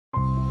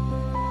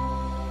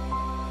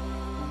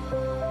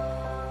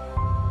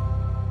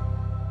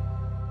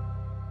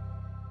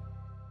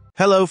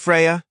Hello,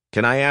 Freya.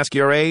 Can I ask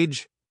your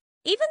age?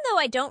 Even though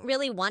I don't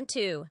really want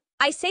to,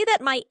 I say that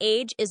my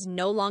age is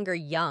no longer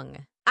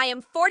young. I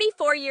am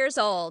 44 years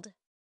old.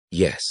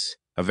 Yes,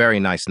 a very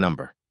nice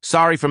number.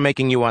 Sorry for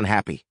making you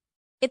unhappy.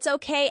 It's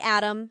okay,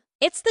 Adam.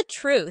 It's the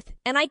truth,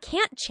 and I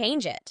can't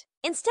change it.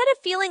 Instead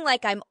of feeling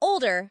like I'm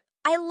older,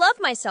 I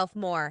love myself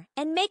more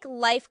and make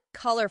life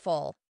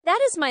colorful. That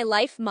is my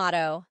life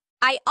motto.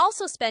 I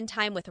also spend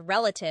time with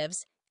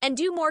relatives and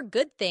do more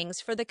good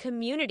things for the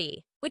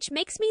community, which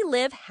makes me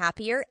live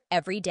happier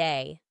every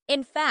day.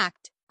 In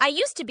fact, I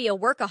used to be a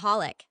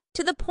workaholic,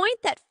 to the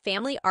point that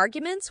family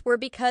arguments were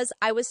because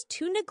I was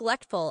too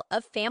neglectful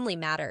of family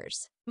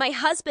matters. My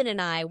husband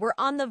and I were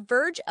on the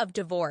verge of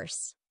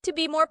divorce. To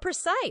be more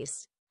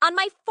precise, on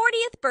my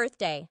 40th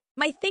birthday,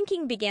 my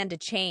thinking began to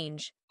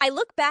change. I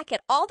look back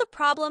at all the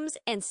problems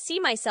and see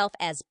myself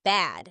as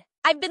bad.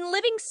 I've been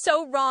living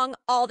so wrong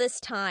all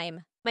this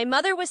time. My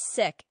mother was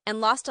sick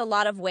and lost a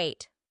lot of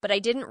weight, but I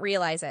didn't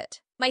realize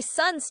it. My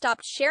son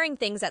stopped sharing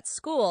things at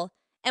school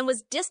and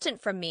was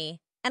distant from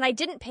me, and I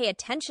didn't pay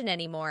attention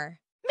anymore.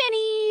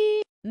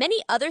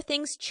 Many other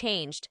things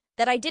changed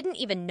that I didn't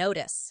even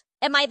notice.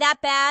 Am I that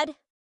bad?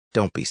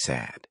 Don't be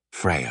sad,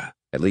 Freya.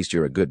 At least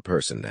you're a good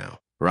person now,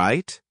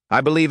 right?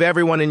 I believe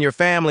everyone in your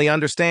family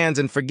understands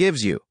and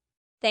forgives you.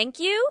 Thank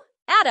you,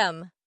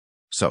 Adam.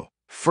 So,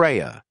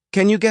 Freya,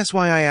 can you guess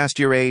why I asked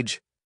your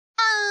age?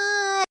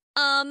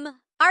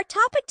 Our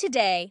topic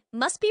today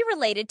must be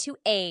related to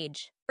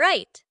age.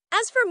 Right.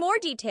 As for more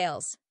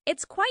details,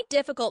 it's quite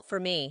difficult for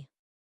me.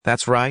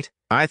 That's right.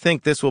 I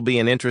think this will be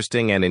an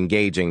interesting and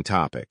engaging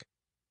topic.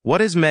 What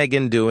is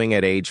Meghan doing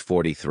at age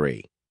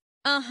 43?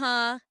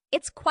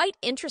 It's quite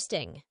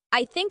interesting.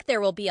 I think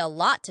there will be a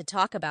lot to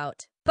talk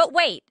about. But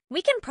wait,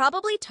 we can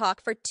probably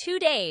talk for 2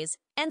 days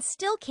and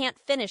still can't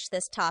finish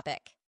this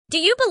topic. Do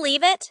you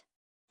believe it?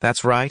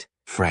 That's right,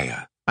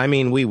 Freya.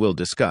 We will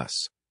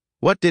discuss.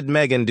 What did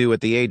Meghan do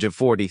at the age of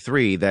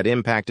 43 that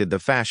impacted the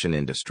fashion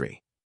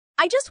industry?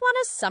 I just want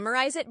to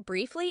summarize it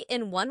briefly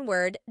in one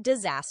word: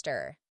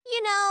 disaster.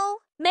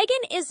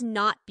 Meghan is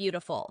not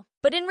beautiful,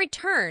 but in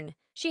return,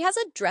 she has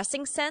a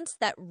dressing sense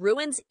that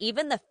ruins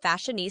even the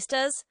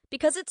fashionistas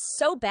because it's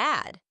so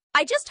bad.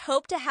 I just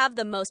hope to have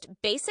the most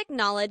basic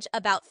knowledge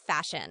about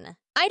fashion.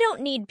 I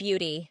don't need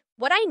beauty.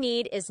 What I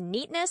need is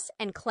neatness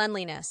and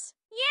cleanliness.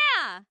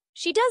 Yeah!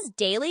 She does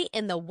daily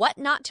in the what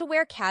not to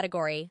wear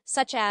category,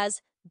 such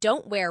as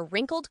don't wear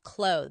wrinkled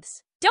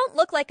clothes. Don't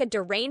look like a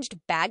deranged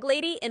bag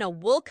lady in a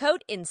wool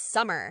coat in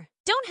summer.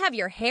 Don't have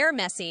your hair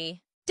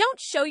messy. Don't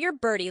show your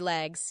birdie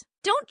legs.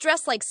 Don't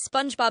dress like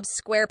SpongeBob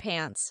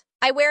SquarePants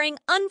by wearing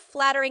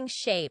unflattering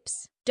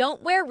shapes.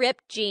 Don't wear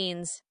ripped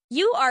jeans.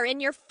 You are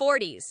in your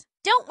 40s.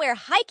 Don't wear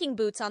hiking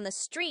boots on the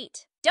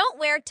street. Don't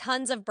wear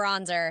tons of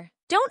bronzer.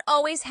 Don't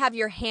always have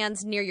your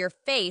hands near your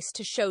face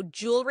to show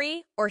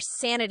jewelry or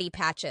sanity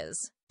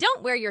patches.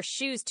 Don't wear your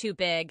shoes too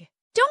big.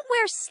 Don't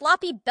wear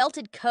sloppy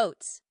belted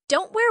coats.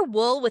 Don't wear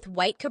wool with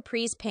white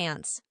capris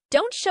pants.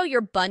 Don't show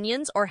your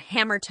bunions or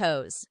hammer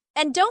toes.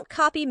 And don't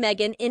copy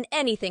Meghan in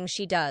anything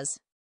she does.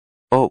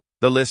 Oh,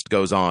 the list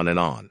goes on and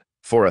on.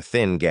 For a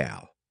thin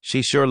gal,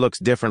 she sure looks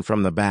different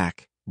from the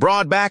back.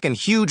 Broad back and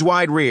huge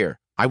wide rear.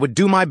 I would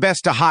do my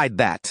best to hide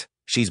that.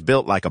 She's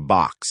built like a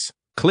box.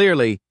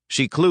 Clearly,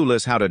 she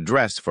clueless how to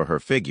dress for her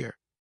figure.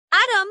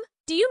 Adam,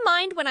 do you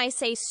mind when I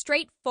say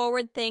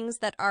straightforward things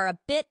that are a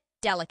bit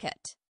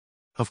delicate?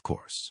 Of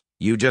course.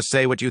 You just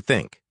say what you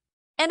think.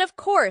 And of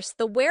course,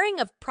 the wearing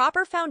of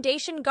proper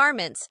foundation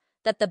garments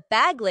that the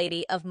bag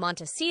lady of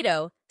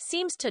Montecito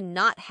seems to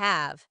not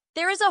have.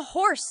 There is a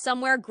horse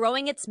somewhere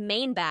growing its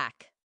mane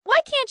back. Why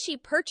can't she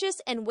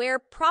purchase and wear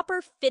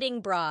proper fitting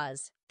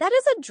bras? That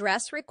is a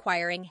dress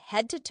requiring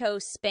head-to-toe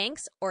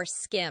Spanx or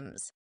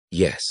Skims.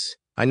 Yes,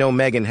 I know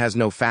Meghan has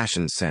no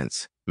fashion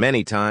sense.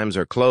 Many times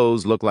her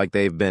clothes look like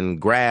they've been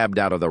grabbed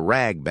out of the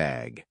rag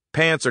bag.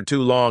 Pants are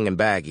too long and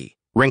baggy,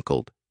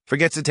 wrinkled,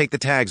 forgets to take the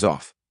tags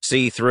off,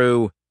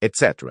 see-through,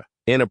 etc.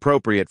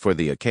 Inappropriate for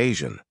the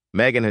occasion.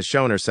 Meghan has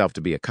shown herself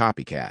to be a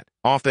copycat,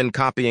 often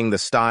copying the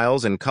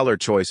styles and color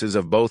choices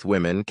of both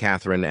women,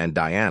 Catherine and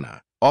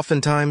Diana.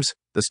 Oftentimes,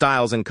 the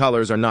styles and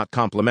colors are not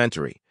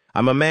complementary.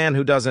 I'm a man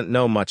who doesn't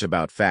know much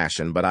about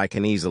fashion, but I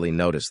can easily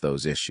notice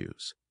those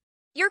issues.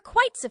 You're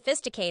quite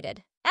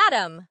sophisticated.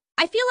 Adam,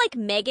 I feel like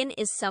Meghan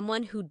is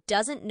someone who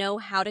doesn't know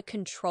how to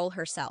control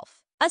herself.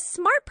 A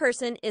smart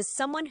person is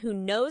someone who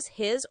knows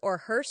his or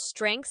her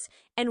strengths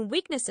and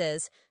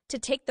weaknesses to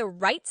take the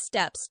right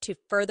steps to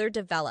further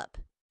develop.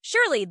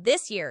 Surely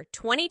this year,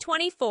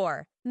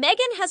 2024,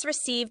 Meghan has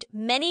received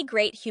many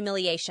great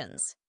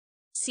humiliations.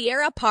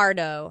 Sierra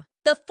Pardo,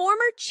 the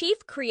former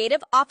chief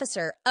creative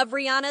officer of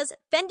Rihanna's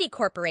Fendi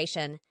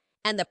Corporation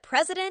and the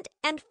president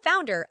and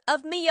founder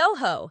of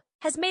Mioho,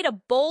 has made a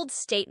bold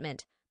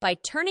statement by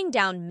turning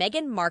down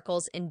Meghan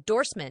Markle's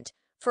endorsement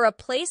for a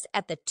place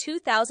at the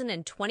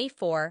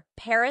 2024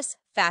 Paris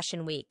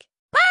Fashion Week.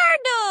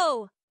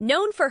 Pardo!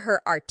 Known for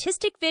her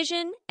artistic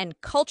vision and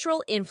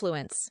cultural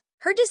influence,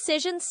 her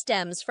decision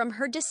stems from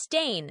her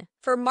disdain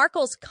for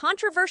Markle's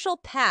controversial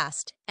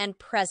past and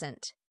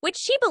present. which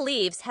she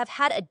believes have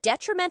had a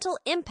detrimental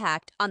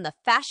impact on the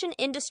fashion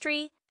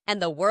industry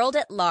and the world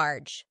at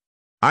large.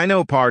 I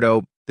know,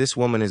 Pardo, this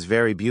woman is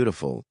very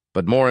beautiful,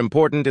 but more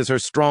important is her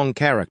strong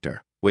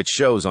character, which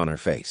shows on her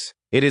face.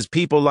 It is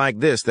people like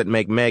this that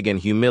make Meghan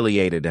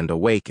humiliated and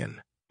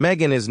awaken.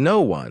 Meghan is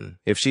no one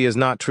if she is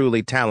not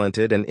truly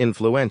talented and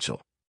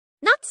influential.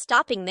 Not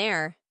stopping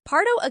there,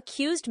 Pardo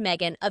accused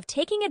Meghan of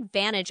taking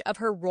advantage of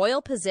her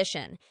royal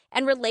position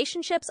and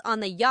relationships on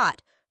the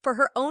yacht for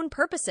her own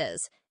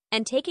purposes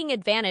and taking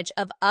advantage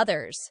of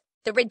others.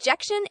 The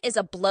rejection is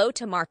a blow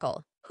to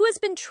Markle, who has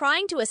been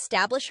trying to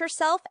establish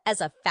herself as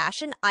a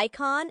fashion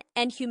icon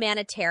and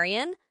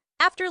humanitarian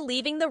after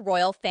leaving the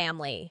royal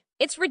family.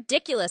 It's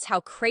ridiculous how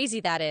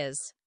crazy that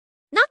is.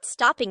 Not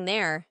stopping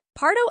there,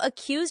 Pardo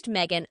accused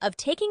Meghan of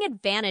taking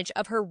advantage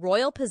of her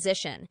royal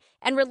position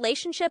and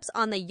relationships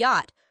on the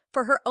yacht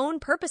for her own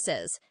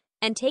purposes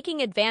and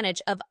taking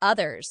advantage of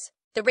others.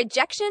 The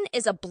rejection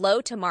is a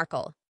blow to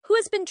Markle, who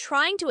has been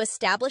trying to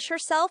establish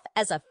herself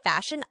as a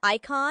fashion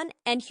icon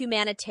and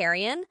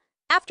humanitarian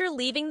after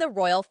leaving the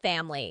royal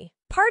family.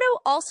 Pardo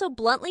also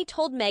bluntly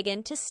told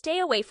Meghan to stay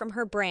away from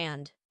her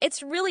brand.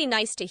 It's really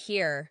nice to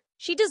hear.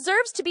 She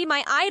deserves to be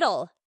my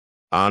idol.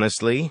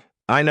 Honestly,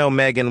 I know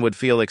Meghan would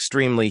feel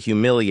extremely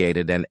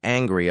humiliated and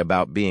angry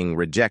about being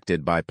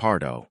rejected by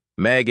Pardo.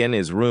 Meghan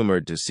is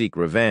rumored to seek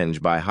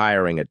revenge by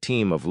hiring a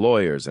team of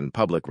lawyers and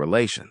public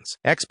relations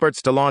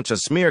experts to launch a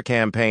smear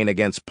campaign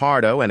against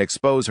Pardo and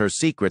expose her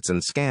secrets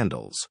and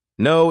scandals.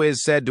 No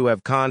is said to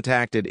have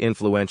contacted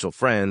influential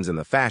friends in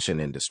the fashion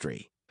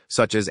industry,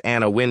 such as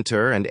Anna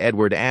Wintour and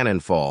Edward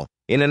Annenfall,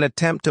 in an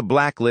attempt to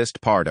blacklist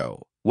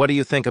Pardo. What do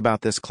you think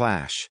about this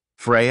clash,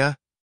 Freya?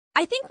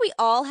 I think we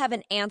all have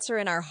an answer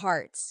in our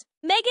hearts.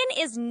 Meghan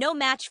is no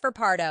match for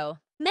Pardo.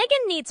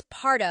 Meghan needs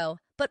Pardo,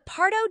 but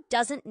Pardo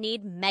doesn't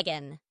need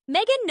Meghan.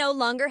 Meghan no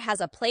longer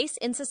has a place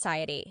in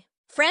society.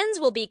 Friends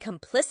will be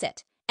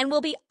complicit and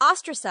will be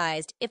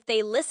ostracized if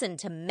they listen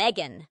to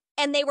Meghan.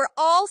 And they were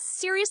all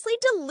seriously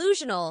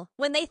delusional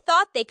when they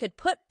thought they could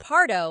put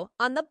Pardo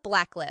on the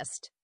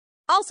blacklist.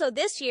 Also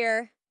this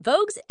year,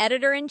 Vogue's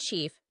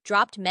editor-in-chief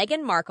dropped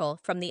Meghan Markle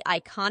from the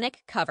iconic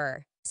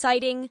cover,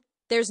 citing,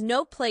 "There's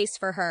no place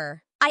for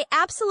her." I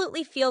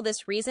absolutely feel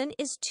this reason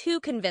is too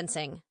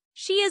convincing.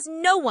 She is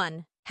no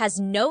one, has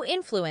no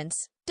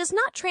influence, does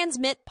not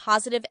transmit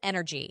positive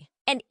energy,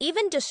 and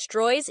even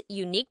destroys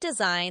unique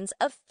designs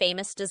of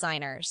famous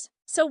designers.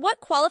 So what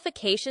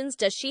qualifications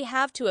does she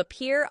have to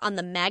appear on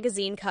the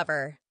magazine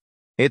cover?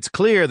 It's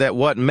clear that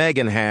what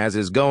Meghan has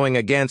is going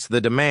against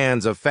the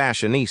demands of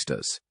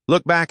fashionistas.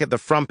 Look back at the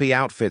frumpy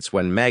outfits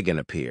when Meghan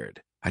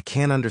appeared. I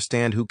can't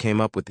understand who came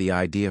up with the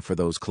idea for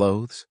those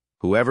clothes.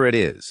 Whoever it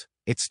is,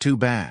 it's too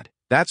bad.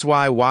 That's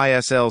why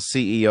YSL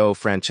CEO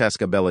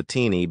Francesca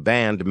Bellatini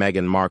banned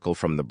Meghan Markle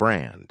from the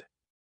brand.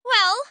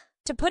 Well,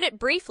 to put it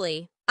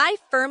briefly, I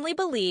firmly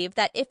believe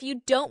that if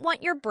you don't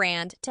want your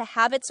brand to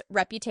have its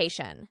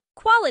reputation,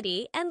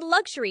 quality, and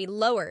luxury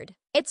lowered,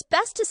 it's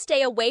best to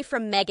stay away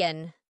from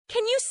Meghan.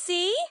 Can you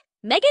see?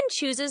 Meghan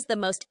chooses the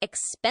most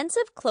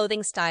expensive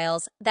clothing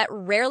styles that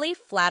rarely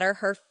flatter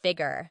her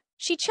figure.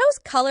 She chose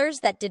colors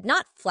that did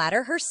not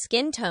flatter her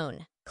skin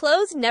tone.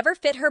 Clothes never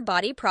fit her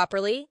body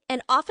properly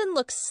and often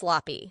look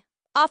sloppy,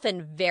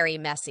 often very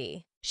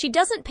messy. She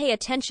doesn't pay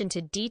attention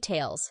to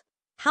details.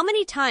 How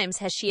many times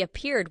has she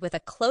appeared with a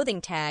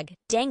clothing tag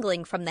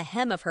dangling from the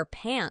hem of her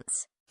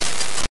pants?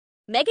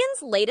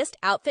 Meghan's latest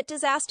outfit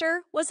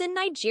disaster was in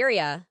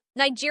Nigeria.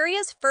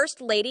 Nigeria's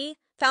first lady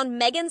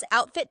found Meghan's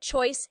outfit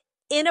choice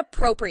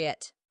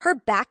inappropriate. Her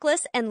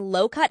backless and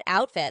low-cut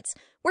outfits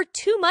were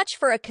too much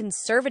for a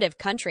conservative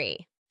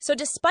country. So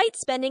despite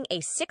spending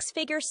a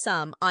six-figure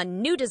sum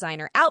on new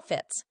designer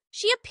outfits,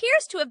 she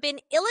appears to have been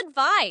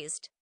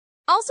ill-advised.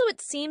 Also,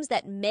 it seems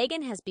that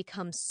Meghan has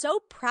become so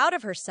proud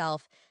of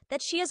herself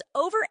that she has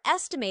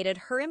overestimated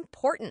her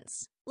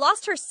importance,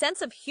 lost her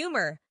sense of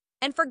humor,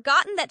 and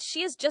forgotten that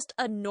she is just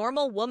a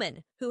normal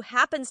woman who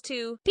happens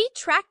to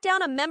track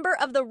down a member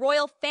of the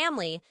royal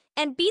family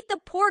and beat the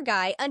poor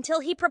guy until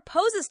he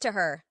proposes to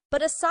her.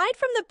 But aside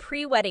from the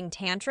pre-wedding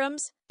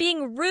tantrums,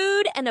 being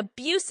rude and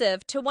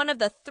abusive to one of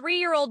the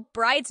 3-year-old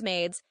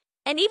bridesmaids,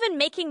 and even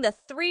making the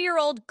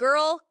 3-year-old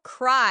girl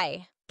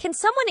cry, can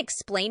someone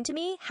explain to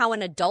me how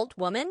an adult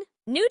woman,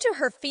 new to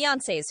her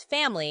fiancé's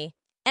family,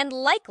 and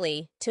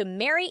likely to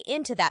marry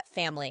into that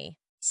family,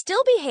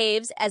 still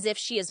behaves as if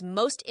she is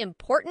most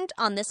important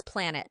on this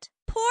planet?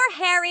 Poor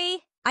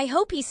Harry! I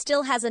hope he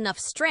still has enough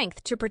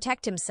strength to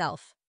protect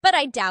himself, but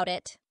I doubt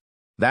it.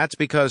 That's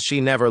because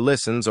she never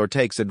listens or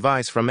takes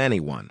advice from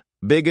anyone.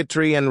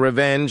 Bigotry and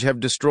revenge have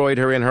destroyed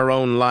her in her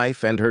own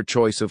life and her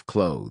choice of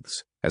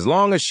clothes. As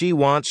long as she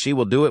wants, she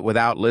will do it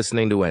without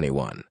listening to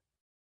anyone.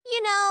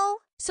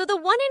 So the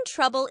one in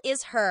trouble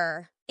is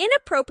her.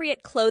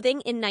 Inappropriate clothing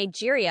in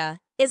Nigeria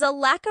is a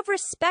lack of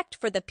respect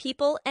for the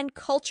people and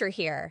culture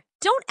here.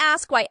 Don't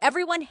ask why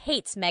everyone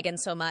hates Meghan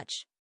so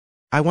much.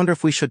 I wonder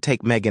if we should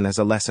take Meghan as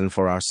a lesson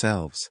for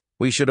ourselves.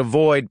 We should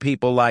avoid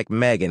people like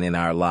Meghan in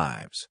our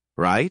lives,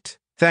 right?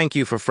 Thank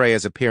you for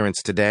Freya's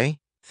appearance today.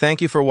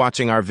 Thank you for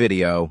watching our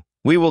video.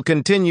 We will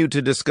continue to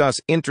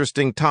discuss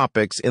interesting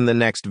topics in the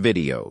next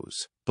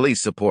videos.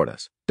 Please support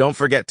us. Don't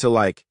forget to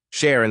like,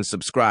 share, and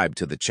subscribe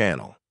to the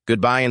channel.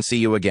 Goodbye and see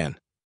you again.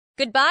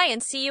 Goodbye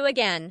and see you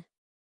again.